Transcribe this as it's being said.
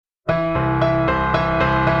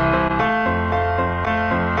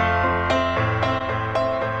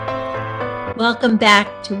Welcome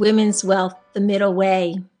back to Women's Wealth, the Middle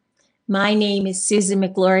Way. My name is Susan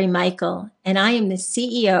McGlory Michael, and I am the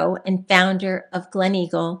CEO and founder of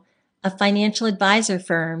Gleneagle, a financial advisor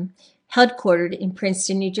firm headquartered in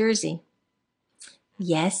Princeton, New Jersey.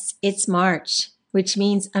 Yes, it's March, which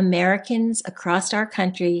means Americans across our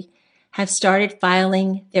country have started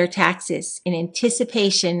filing their taxes in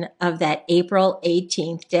anticipation of that April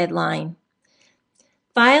 18th deadline.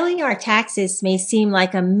 Filing our taxes may seem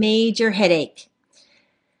like a major headache,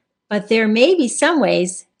 but there may be some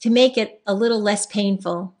ways to make it a little less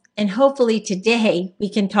painful, and hopefully today we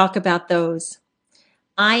can talk about those.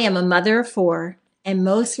 I am a mother of four, and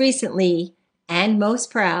most recently, and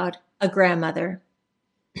most proud, a grandmother.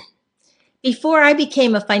 Before I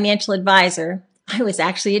became a financial advisor, I was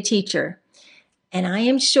actually a teacher. And I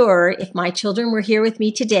am sure if my children were here with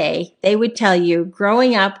me today, they would tell you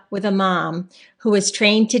growing up with a mom who was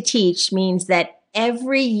trained to teach means that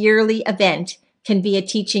every yearly event can be a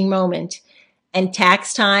teaching moment, and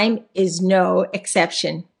tax time is no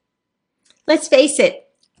exception. Let's face it,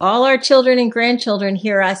 all our children and grandchildren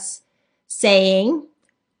hear us saying,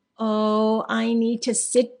 "Oh, I need to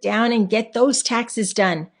sit down and get those taxes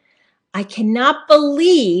done. I cannot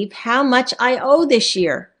believe how much I owe this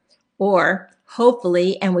year." Or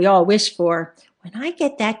hopefully, and we all wish for, "When I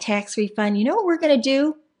get that tax refund, you know what we're going to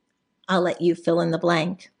do?" I'll let you fill in the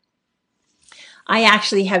blank. I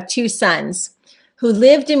actually have two sons who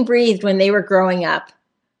lived and breathed when they were growing up,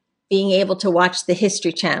 being able to watch the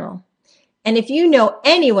History Channel. And if you know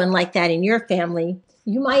anyone like that in your family,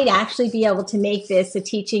 you might actually be able to make this a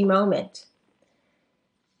teaching moment.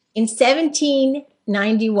 In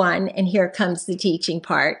 1791, and here comes the teaching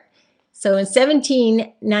part. So in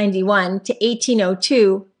 1791 to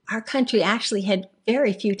 1802, our country actually had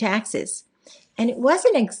very few taxes. And it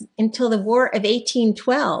wasn't until the War of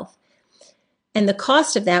 1812 and the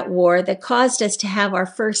cost of that war that caused us to have our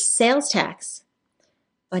first sales tax.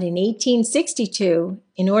 But in 1862,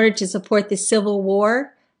 in order to support the Civil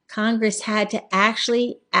War, Congress had to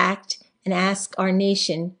actually act and ask our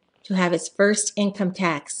nation to have its first income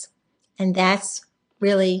tax. And that's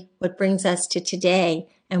really what brings us to today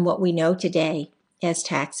and what we know today as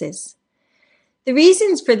taxes. The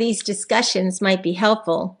reasons for these discussions might be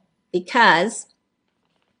helpful because,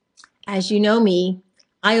 as you know me,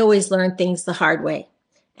 I always learn things the hard way.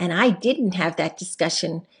 And I didn't have that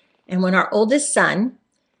discussion. And when our oldest son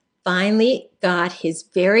finally got his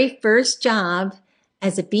very first job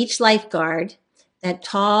as a beach lifeguard, that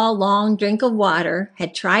tall, long drink of water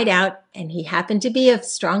had tried out, and he happened to be a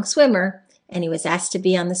strong swimmer, and he was asked to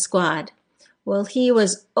be on the squad. Well, he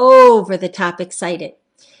was over the top excited.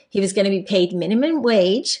 He was going to be paid minimum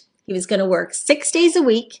wage. He was going to work 6 days a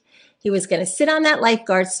week. He was going to sit on that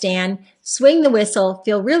lifeguard stand, swing the whistle,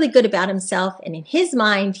 feel really good about himself. And in his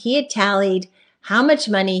mind, he had tallied how much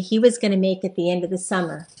money he was going to make at the end of the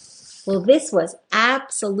summer. Well, this was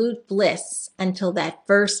absolute bliss until that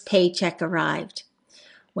first paycheck arrived.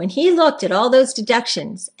 When he looked at all those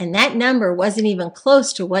deductions and that number wasn't even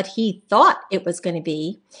close to what he thought it was going to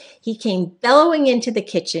be, he came bellowing into the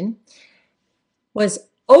kitchen, was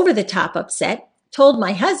over the top upset, told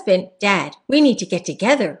my husband, "Dad, we need to get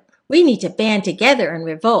together. We need to band together and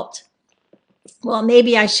revolt." Well,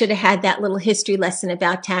 maybe I should have had that little history lesson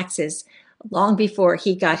about taxes long before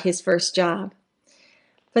he got his first job.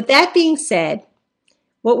 But that being said,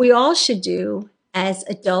 what we all should do as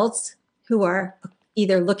adults who are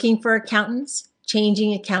either looking for accountants,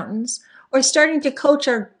 changing accountants, or starting to coach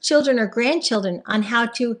our children or grandchildren on how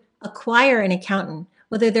to acquire an accountant,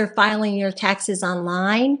 whether they're filing their taxes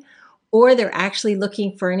online or they're actually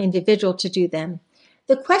looking for an individual to do them.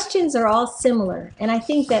 The questions are all similar, and I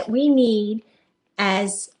think that we need,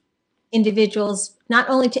 as individuals, not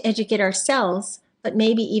only to educate ourselves, but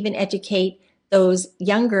maybe even educate those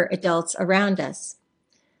younger adults around us.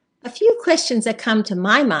 A few questions that come to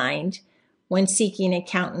my mind when seeking an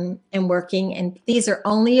accountant and working, and these are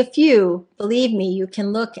only a few. Believe me, you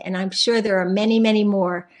can look, and I'm sure there are many, many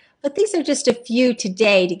more, but these are just a few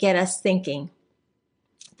today to get us thinking.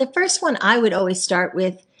 The first one I would always start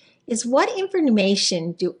with is, what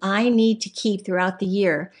information do I need to keep throughout the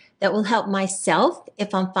year that will help myself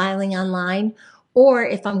if I'm filing online or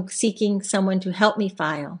if I'm seeking someone to help me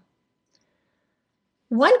file?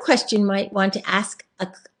 One question you might want to ask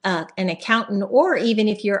an accountant, or even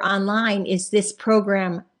if you're online, is this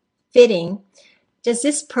program fitting? Does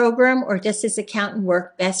this program or does this accountant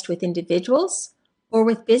work best with individuals or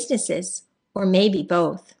with businesses, or maybe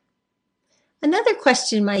both? Another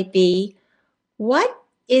question might be, what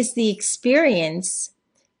is the experience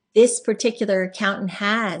this particular accountant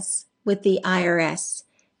has with the IRS?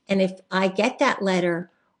 And if I get that letter,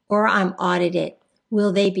 or I'm audited.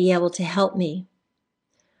 Will they be able to help me?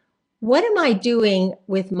 What am I doing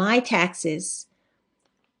with my taxes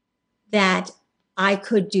that I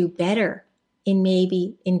could do better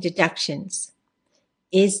maybe in deductions?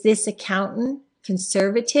 Is this accountant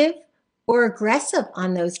conservative or aggressive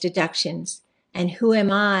on those deductions? And who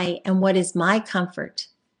am I and what is my comfort?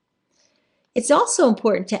 It's also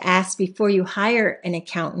important to ask before you hire an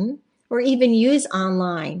accountant or even use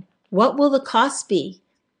online, what will the cost be?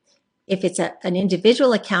 If it's an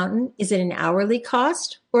individual accountant, is it an hourly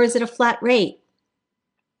cost or is it a flat rate?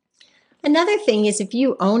 Another thing is if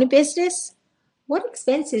you own a business, what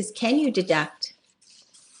expenses can you deduct?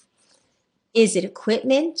 Is it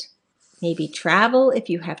equipment? Maybe travel if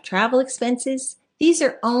you have travel expenses? These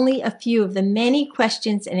are only a few of the many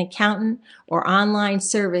questions an accountant or online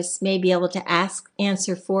service may be able to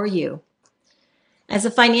answer for you. As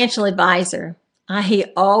a financial advisor,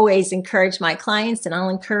 I always encourage my clients, and I'll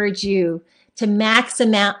encourage you, to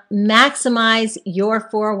maximize your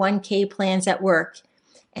 401k plans at work.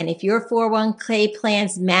 And if your 401k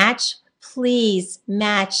plans match, please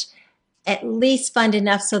match, at least fund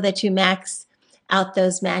enough so that you max out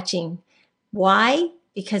those matching. Why?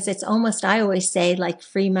 Because it's almost, I always say, like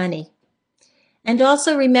free money. And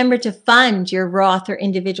also remember to fund your Roth or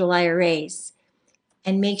individual IRAs.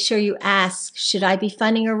 And make sure you ask, should I be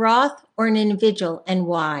funding a Roth or an individual, and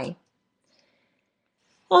why?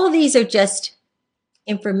 All these are just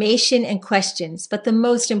information and questions, but the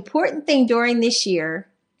most important thing during this year,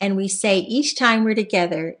 and we say each time we're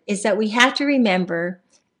together, is that we have to remember,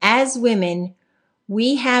 as women,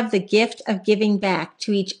 we have the gift of giving back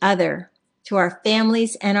to each other, to our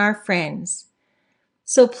families and our friends.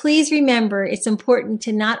 So please remember, it's important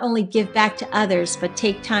to not only give back to others, but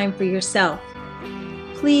take time for yourself.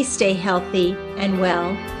 Please stay healthy and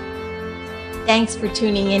well. Thanks for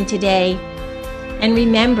tuning in today. And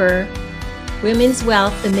remember, Women's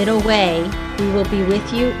Wealth, the Middle Way, we will be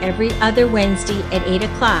with you every other Wednesday at 8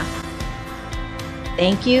 o'clock.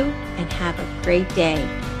 Thank you and have a great day.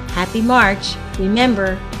 Happy March.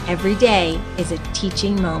 Remember, every day is a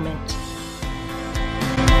teaching moment.